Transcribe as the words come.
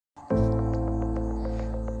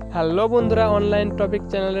Hello বন্ধুরা, online topic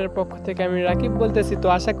চ্যানেলের পক্ষ থেকে আমি রাকিব বলতেছি। তো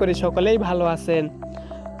আশা করি সকলেই ভালো আছেন।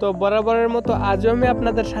 তো বরাবরের মতো আজও আমি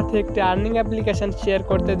আপনাদের সাথে একটি আর্নিং অ্যাপ্লিকেশান শেয়ার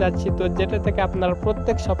করতে যাচ্ছি, তো যেটা থেকে আপনারা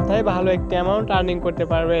প্রত্যেক সপ্তাহে ভালো একটি অ্যামাউন্ট আর্নিং করতে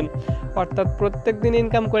পারবেন। অর্থাৎ প্রত্যেক দিন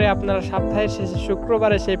ইনকাম করে আপনারা সপ্তাহের শেষে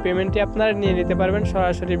শুক্রবারে সেই পেমেন্টটি আপনারা নিয়ে নিতে পারবেন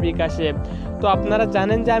সরাসরি বিকাশে। তো আপনারা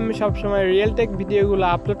জানেন যে আমি সবসময় রিয়েল টেক ভিডিওগুলো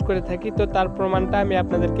আপলোড করে থাকি, তো তার প্রমাণটা আমি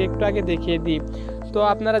আপনাদেরকে একটু আগে দেখিয়ে দিই। তো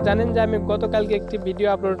আপনারা জানেন যে আমি গতকালকে একটি ভিডিও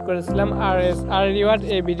আপলোড করেছিলাম আর রিওয়ার্ড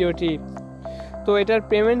এই ভিডিওটি। তো এটার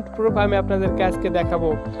পেমেন্ট প্রুফ আমি আপনাদেরকে আজকে দেখাবো।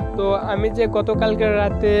 তো আমি যে গতকালকে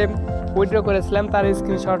রাতে উইথড্র করেছিলাম তার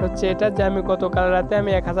স্ক্রিনশট হচ্ছে এটা, যে আমি গতকাল রাতে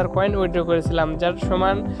 1000 কয়েন উইথড্র করেছিলাম, যার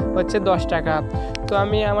সমান হচ্ছে 10 টাকা। তো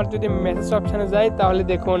আমি আমার যদি মেসেজ অপশানে যাই তাহলে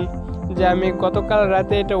দেখুন যে আমি গতকাল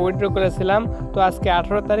রাতে এটা উইথড্র করেছিলাম। তো আজকে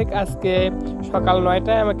 18 তারিখ, আজকে সকাল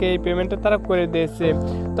 9টায় আমাকে এই পেমেন্টটা তারা করে দিয়েছে।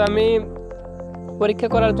 তো আমি পরীক্ষা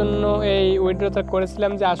করার জন্য এই উইথড্রটা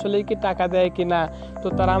করেছিলাম যে আসলেই কি টাকা দেয় কি না। তো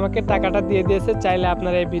তারা আমাকে টাকাটা দিয়ে দিয়েছে। চাইলে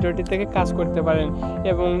আপনারা এই ভিডিওটি থেকে কাজ করতে পারেন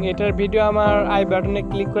এবং এটার ভিডিও আমার আই বাটনে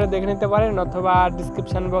ক্লিক করে দেখে নিতে পারেন, অথবা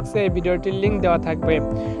ডিসক্রিপশান বক্সে এই ভিডিওটির লিঙ্ক দেওয়া থাকবে।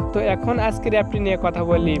 তো এখন আজকের অ্যাপটি নিয়ে কথা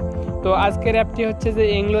বলি। তো আজকের অ্যাপটি হচ্ছে যে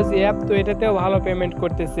ইংলিশ অ্যাপ। তো এটাতেও ভালো পেমেন্ট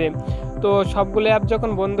করতেছে। তো সবগুলো অ্যাপ যখন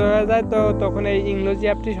বন্ধ হয়ে যায় তো তখন এই ইংলিশ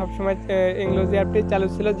অ্যাপটি সবসময় ইংলিশ অ্যাপটি চালু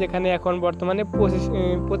ছিল, যেখানে এখন বর্তমানে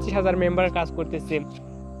 25,000 মেম্বার কাজ করতেছে।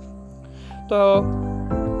 তো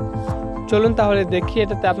চলুন তাহলে দেখি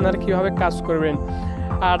এটাতে আপনারা কীভাবে কাজ করবেন।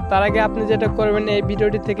 আর তার আগে আপনি যেটা করবেন, এই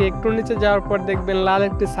ভিডিওটি থেকে একটু নিচে যাওয়ার পর দেখবেন লাল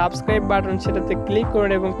একটি সাবস্ক্রাইব বাটন, সেটাতে ক্লিক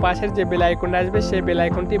করুন এবং পাশের যে বেল আইকনটা আসবে সেই বেল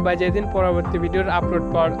আইকনটি বাজিয়ে দিন পরবর্তী ভিডিওর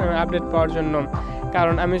আপডেট পাওয়ার জন্য,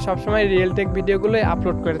 কারণ আমি সবসময় রিয়েল টেক ভিডিওগুলোই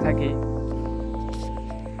আপলোড করে থাকি।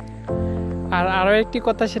 আর আরও একটি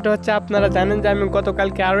কথা, সেটা হচ্ছে আপনারা জানেন যে আমি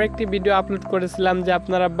গতকালকে আরও একটি ভিডিও আপলোড করেছিলাম যে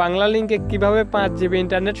আপনারা বাংলা লিঙ্কে কীভাবে 5 GB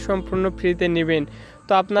ইন্টারনেট সম্পূর্ণ ফ্রিতে নেবেন।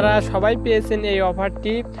 তো আপনারা সবাই পেয়েছেন এই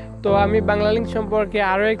অফারটি। তো আমি বাংলা লিঙ্ক সম্পর্কে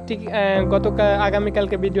আরও একটি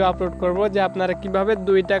আগামীকালকে ভিডিও আপলোড করব, যে আপনারা কিভাবে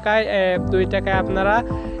 2 টাকায় আপনারা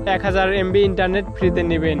 1000 MB ইন্টারনেট ফ্রিতে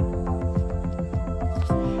নেবেন।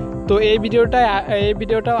 তো এই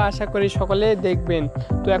ভিডিওটাও আশা করি সকলে দেখবেন।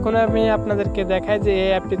 তো এখন আমি আপনাদেরকে দেখাই যে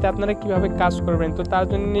এই অ্যাপটিতে আপনারা কিভাবে কাজ করবেন। তো তার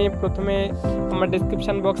জন্য প্রথমে আমার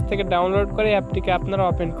ডেসক্রিপশান বক্স থেকে ডাউনলোড করে অ্যাপটিকে আপনারা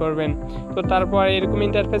ওপেন করবেন। তো তারপর এরকম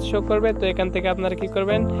ইন্টারফেস শো করবে। তো এখান থেকে আপনারা কি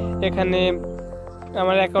করবেন, এখানে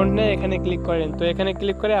আমার অ্যাকাউন্ট নেই, এখানে ক্লিক করেন। তো এখানে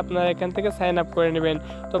ক্লিক করে আপনারা এখান থেকে সাইন আপ করে নেবেন।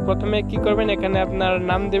 তো প্রথমে কি করবেন, এখানে আপনার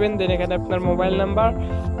নাম দেবেন, দেন এখানে আপনার মোবাইল নাম্বার,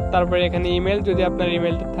 তারপরে এখানে ইমেল যদি আপনার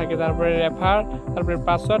ইমেলটা থাকে, তারপরে রেফার, তারপরে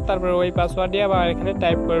পাসওয়ার্ড, তারপরে ওই পাসওয়ার্ড দিয়ে আবার এখানে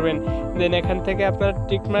টাইপ করবেন। দেন এখান থেকে আপনার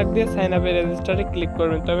টিক মার্ক দিয়ে সাইন আপে রেজিস্টারে ক্লিক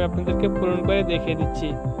করবেন। তো আমি আপনাদেরকে পূরণ করে দেখিয়ে দিচ্ছি।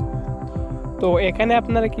 তো এখানে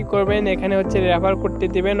আপনারা কি করবেন, এখানে হচ্ছে রেফার কোডটি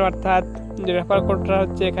দিবেন, অর্থাৎ রেফার কোডটা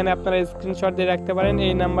হচ্ছে এখানে আপনারা স্ক্রিনশট দিয়ে রাখতে পারেন,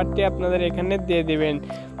 এই নাম্বারটি আপনাদের এখানে দিয়ে দিবেন।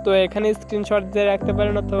 তো এখানে স্ক্রিনশট দিয়ে রাখতে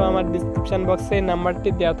পারেন, অথবা আমার ডিসক্রিপশান বক্সে এই নাম্বারটি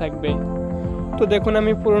দেওয়া থাকবে। তো দেখুন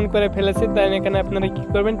আমি পূরণ করে ফেলেছি। তাই এখানে আপনারা কি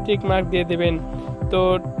করবেন, টিক মার্ক দিয়ে দেবেন। তো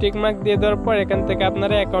টিক মার্ক দিয়ে দেওয়ার পর এখান থেকে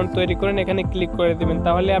আপনারা অ্যাকাউন্ট তৈরি করেন, এখানে ক্লিক করে দেবেন,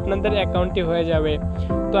 তাহলে আপনাদের অ্যাকাউন্টটি হয়ে যাবে।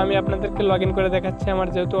 তো আমি আপনাদেরকে লগ ইন করে দেখাচ্ছি, আমার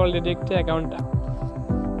যেহেতু অলরেডি একটি অ্যাকাউন্ট।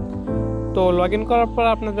 তো লগ ইন করার পর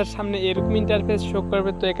আপনাদের সামনে এরকম ইন্টারফেস শো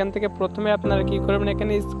করবে। তো এখান থেকে প্রথমে আপনারা কি করবেন,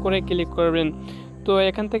 এখানে করে ক্লিক করবেন। তো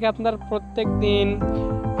এখান থেকে আপনার প্রত্যেক দিন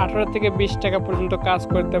 18 থেকে 20 টাকা পর্যন্ত কাজ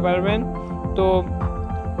করতে পারবেন। তো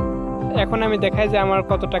এখন আমি দেখাই যে আমার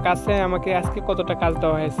কতটা কাজ আছে, আমাকে আজকে কতটা কাজ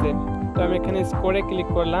দেওয়া হয়েছে। তো আমি এখানে স্কোরে ক্লিক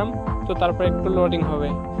করলাম। তো তারপর একটু লোডিং হবে।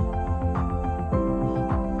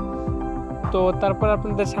 তো তারপর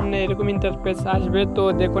আপনাদের সামনে এরকম ইন্টারফেস আসবে। তো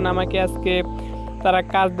দেখুন আমাকে আজকে তারা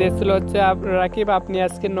কাজ দিয়েছিল হচ্ছে, রাকিব আপনি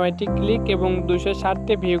আজকে 9টি ক্লিক এবং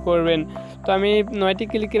 260টি ভিউ করবেন। তো আমি 9টি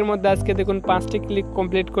ক্লিকের মধ্যে আজকে দেখুন 5টি ক্লিক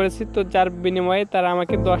কমপ্লিট করেছি। তো যার বিনিময়ে তারা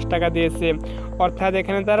আমাকে 10 টাকা দিয়েছে, অর্থাৎ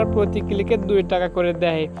এখানে তারা প্রতি ক্লিকে 2 টাকা করে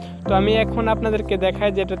দেয়। তো আমি এখন আপনাদেরকে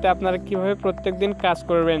দেখাই যেটাতে আপনারা কীভাবে প্রত্যেক দিন কাজ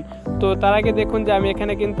করবেন। তো তার আগে দেখুন যে আমি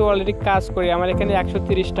এখানে কিন্তু অলরেডি কাজ করি, আমার এখানে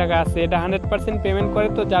 130 টাকা আছে, এটা 100% পেমেন্ট করে।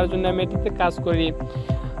 তো যার জন্য আমি এটিতে কাজ করি।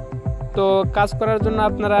 তো কাজ করার জন্য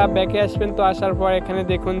আপনারা ব্যাকে আসবেন। তো আসার পর এখানে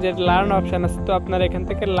দেখুন যে লার্ন অপশান আছে, তো আপনারা এখান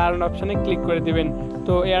থেকে লার্ন অপশানে ক্লিক করে দিবেন।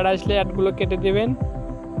 তো অ্যাড আসলে অ্যাডগুলো কেটে দিবেন।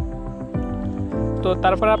 তো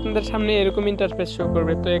তারপর আপনাদের সামনে এরকম ইন্টারফেস শো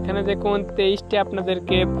করবে। তো এখানে দেখুন 23টি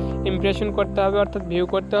আপনাদেরকে ইমপ্রেশন করতে হবে, অর্থাৎ ভিউ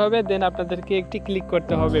করতে হবে। দেন আপনাদেরকে একটি ক্লিক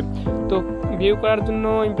করতে হবে। তো ভিউ করার জন্য,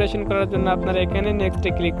 ইমপ্রেশন করার জন্য আপনারা এখানে নেক্সটে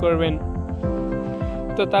ক্লিক করবেন।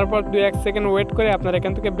 তো তারপর 2-1 সেকেন্ড ওয়েট করে আপনারা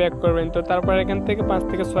এখান থেকে ব্যাক করবেন। তো তারপর এখান থেকে 5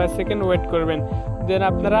 থেকে 6 সেকেন্ড ওয়েট করবেন। দেন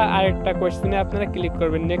আপনারা আরেকটা কোশ্চেনে আপনারা ক্লিক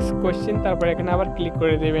করবেন, নেক্সট কোশ্চেন, তারপর এখানে আবার ক্লিক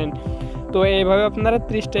করে দেবেন। তো এইভাবে আপনারা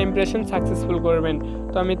 30টা ইমপ্রেশন সাকসেসফুল করবেন।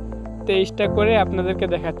 তো আমি 23টা করে আপনাদেরকে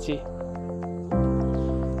দেখাচ্ছি।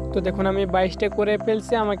 তো দেখুন আমি 22টা করে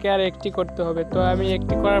ফেলছি, আমাকে আর একটি করতে হবে। তো আমি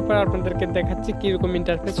একটি করার পর আপনাদেরকে দেখাচ্ছি কীরকম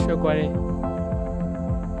ইন্টারফেস শো করে।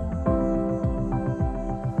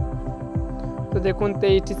 তো দেখুন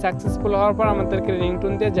 23টি সাকসেসফুল হওয়ার পর আমাদেরকে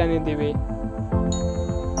রিংটোন দিয়ে জানিয়ে দিবে।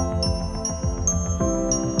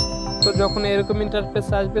 তো যখন এরকম ইন্টারফেস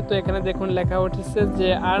আসবে তো এখানে দেখুন লেখা উঠেছে যে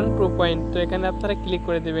আর্ন 2 পয়েন্ট। তো এখানে আপনারা ক্লিক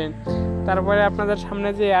করে দেবেন। তারপরে আপনাদের সামনে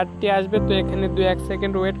যে অ্যাডটি আসবে তো এখানে 2-1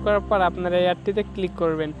 সেকেন্ড ওয়েট করার পর আপনারা এই অ্যাডটিতে ক্লিক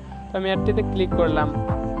করবেন। তো আমি অ্যাডটিতে ক্লিক করলাম।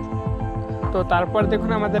 তো তারপর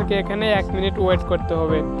দেখুন আমাদেরকে এখানে 1 মিনিট ওয়েট করতে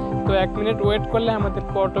হবে। তো 1 মিনিট ওয়েট করলে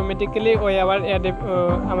আমাদেরকে অটোমেটিক্যালি ওই আবার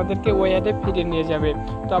আমাদেরকে ওই অ্যাডে ফিরিয়ে নিয়ে যাবে।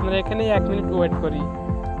 তো আমরা এখানে 1 মিনিট ওয়েট করি।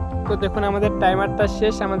 তো দেখুন আমাদের টাইমারটা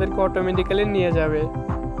শেষ, আমাদেরকে অটোমেটিক্যালি নিয়ে যাবে।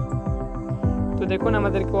 তো দেখুন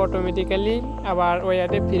আমাদেরকে অটোমেটিক্যালি আবার ওই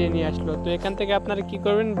অ্যাডে ফিরে নিয়ে আসলো। তো এখান থেকে আপনারা কি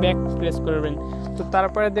করবেন, ব্যাক প্রেস করবেন। তো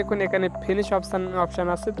তারপরে দেখুন এখানে ফিনিশ অপশান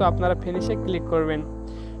আছে, তো আপনারা ফিনিশে ক্লিক করবেন।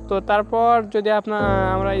 তো তারপর যদি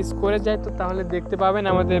আমরা স্কোরে যাই তো তাহলে দেখতে পাবেন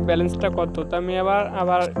আমাদের ব্যালেন্সটা কত। তো আমি আবার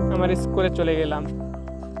আমার স্কোরে চলে গেলাম।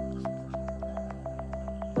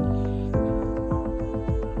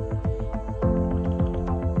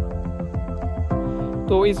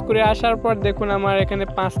 তো স্কোরে আসার পর দেখুন আমার এখানে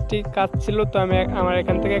 5টি কাজ ছিল, তো আমার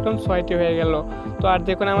এখান থেকে এখন 6টি হয়ে গেল। তো আর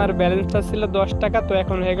দেখুন আমার ব্যালেন্সটা ছিল 10 টাকা, তো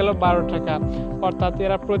এখন হয়ে গেল 12 টাকা। অর্থাৎ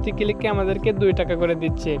এরা প্রতি ক্লিকে আমাদেরকে 2 টাকা করে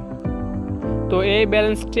দিচ্ছে। তো এই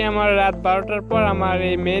ব্যালেন্সটি আমার রাত 12টার পর আমার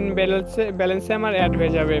এই মেইন ব্যালেন্সে আমার অ্যাড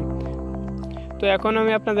হয়ে যাবে। তো এখন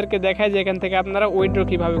আমি আপনাদেরকে দেখাই যে এখান থেকে আপনারা উইথড্র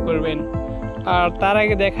কীভাবে করবেন। আর তার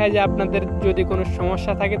আগে দেখায় যে আপনাদের যদি কোনো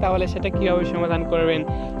সমস্যা থাকে তাহলে সেটা কীভাবে সমাধান করবেন।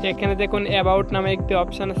 এখানে দেখুন অ্যাবাউট নামে একটি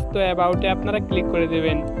অপশান আছে, তো অ্যাবাউটে আপনারা ক্লিক করে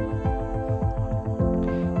দেবেন।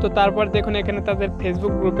 তো তারপর দেখুন এখানে তাদের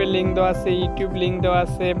ফেসবুক গ্রুপের লিঙ্ক দেওয়া আছে, ইউটিউব লিঙ্ক দেওয়া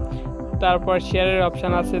আছে, তারপর শেয়ারের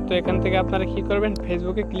অপশান আছে। তো এখান থেকে আপনারা কী করবেন,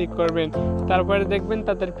 ফেসবুকে ক্লিক করবেন। তারপরে দেখবেন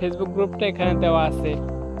তাদের ফেসবুক গ্রুপটা এখানে দেওয়া আছে।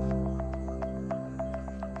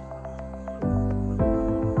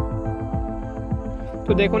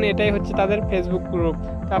 তো দেখুন এটাই হচ্ছে তাদের ফেসবুক গ্রুপ।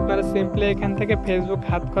 তো আপনারা সিম্পলি এখান থেকে ফেসবুক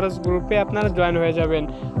হাত খরচ গ্রুপে আপনারা জয়েন হয়ে যাবেন।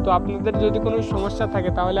 তো আপনাদের যদি কোনো সমস্যা থাকে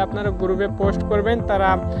তাহলে আপনারা গ্রুপে পোস্ট করবেন, তারা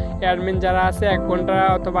অ্যাডমিন যারা আছে 1 ঘন্টা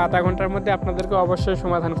অথবা আধা ঘন্টার মধ্যে আপনাদেরকে অবশ্যই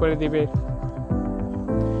সমাধান করে দিবে।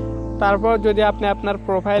 তারপর যদি আপনি আপনার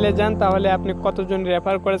প্রোফাইলে যান তাহলে আপনি কতজন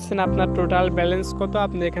রেফার করেছেন, আপনার টোটাল ব্যালেন্স কত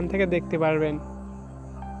আপনি এখান থেকে দেখতে পারবেন।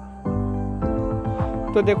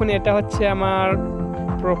 তো দেখুন এটা হচ্ছে আমার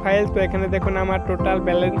প্রোফাইল। তো এখানে দেখুন আমার টোটাল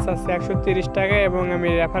ব্যালেন্স আছে 130 টাকা এবং আমি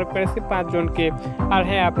রেফার করেছি 5 জনকে। আর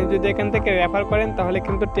হ্যাঁ, আপনি যদি এখান থেকে রেফার করেন তাহলে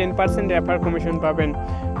কিন্তু 10% রেফার কমিশন পাবেন।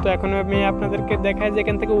 তো এখন আমি আপনাদেরকে দেখাই যে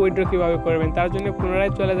এখান থেকে উইথড্র কীভাবে করবেন। তার জন্য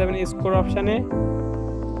পুনরায় চলে যাবেন স্কোর অপশানে।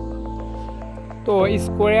 তো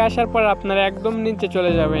স্কোরে আসার পর আপনারা একদম নিচে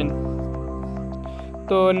চলে যাবেন।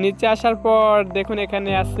 তো নিচে আসার পর দেখুন এখানে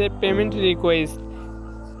আছে পেমেন্ট রিকোয়েস্ট।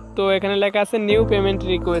 তো এখানে লেখা আছে নিউ পেমেন্ট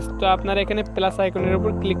রিকোয়েস্ট। তো আপনারা এখানে প্লাস আইকনের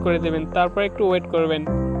উপর ক্লিক করে দেবেন, তারপর একটু ওয়েট করবেন।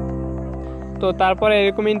 তো তারপরে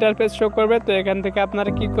এরকম ইন্টারফেস শো করবে। তো এখান থেকে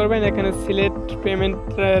আপনারা কি করবেন, এখানে সিলেক্ট পেমেন্ট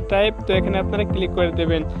টাইপ, তো এখানে আপনারা ক্লিক করে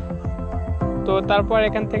দেবেন। তো তারপর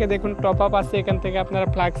এখান থেকে দেখুন টপ আপ আছে, এখান থেকে আপনারা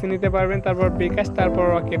ফ্লাক্সি নিতে পারবেন, তারপর বিকাশ, তারপর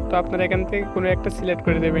রকেট। তো আপনারা এখান থেকে কোনো একটা সিলেক্ট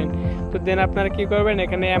করে দেবেন। তো দেন আপনারা কি করবেন,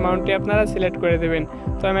 এখানে অ্যামাউন্টটি আপনারা সিলেক্ট করে দেবেন।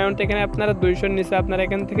 তো অ্যামাউন্ট এখানে আপনারা 200-র নিচে আপনারা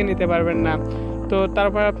এখান থেকে নিতে পারবেন না। তো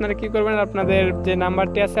তারপর আপনারা কি করবেন, আপনাদের যে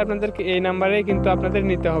নাম্বারটি আছে আপনাদেরকে এই নাম্বারেই কিন্তু আপনাদের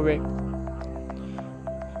নিতে হবে।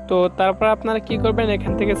 তো তারপর আপনারা কি করবেন,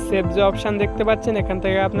 এখান থেকে সেভ যে অপশান দেখতে পাচ্ছেন এখান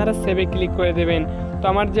থেকে আপনারা সেভে ক্লিক করে দেবেন। তো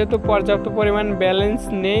আমার যেহেতু পর্যাপ্ত পরিমাণ ব্যালেন্স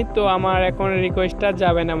নেই তো আমার এখন রিকোয়েস্টটা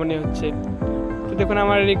যাবে না মনে হচ্ছে। তো দেখুন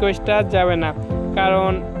আমার রিকোয়েস্টটা যাবে না,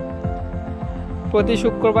 কারণ প্রতি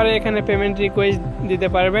শুক্রবারে এখানে পেমেন্ট রিকোয়েস্ট দিতে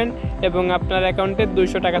পারবেন এবং আপনার অ্যাকাউন্টে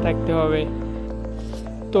 200 টাকা থাকতে হবে।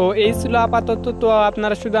 তো এই ছিল আপাতত। তো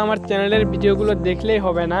আপনারা শুধু আমার চ্যানেলের ভিডিওগুলো দেখলেই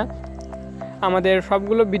হবে না, আমাদের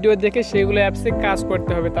সবগুলো ভিডিও দেখে সেইগুলো অ্যাপসে কাজ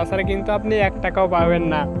করতে হবে, তাছাড়া কিন্তু আপনি 1 টাকাও পাবেন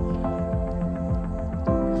না।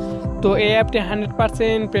 তো এই অ্যাপটি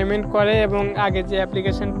 100% পেমেন্ট করে এবং আগে যে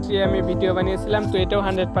অ্যাপ্লিকেশনটি আমি ভিডিও বানিয়েছিলাম তো এটাও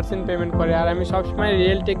 100% পেমেন্ট করে। আর আমি সবসময়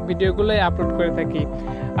রিয়েল টেক ভিডিওগুলোই আপলোড করে থাকি।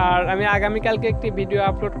 আর আমি আগামীকালকে একটি ভিডিও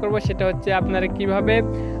আপলোড করব, সেটা হচ্ছে আপনারা কিভাবে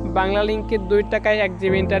বাংলা লিঙ্কে 2 টাকায় 1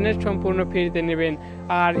 GB ইন্টারনেট সম্পূর্ণ ফ্রিতে নেবেন।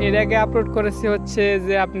 আর এর আগে আপলোড করেছি হচ্ছে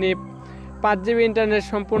যে আপনি 5 GB ইন্টারনেট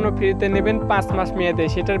সম্পূর্ণ ফ্রিতে নেবেন 5 মাস মেয়াদে,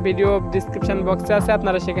 সেটার ভিডিও ডিসক্রিপশান বক্সে আছে,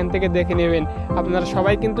 আপনারা সেখান থেকে দেখে নেবেন। আপনারা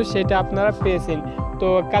সবাই কিন্তু সেটা আপনারা পেয়েছেন। তো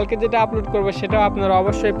কালকে যেটা আপলোড করব সেটাও আপনারা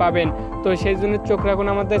অবশ্যই পাবেন। তো সেই জন্য চোখ রাখুন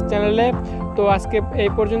আমাদের চ্যানেলে। তো আজকে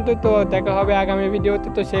এই পর্যন্ত, তো দেখা হবে আগামী ভিডিওতে।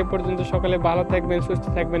 তো সেই পর্যন্ত সকলে ভালো থাকবেন, সুস্থ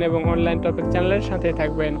থাকবেন এবং অনলাইন টপিক চ্যানেলের সাথে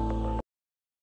থাকবেন।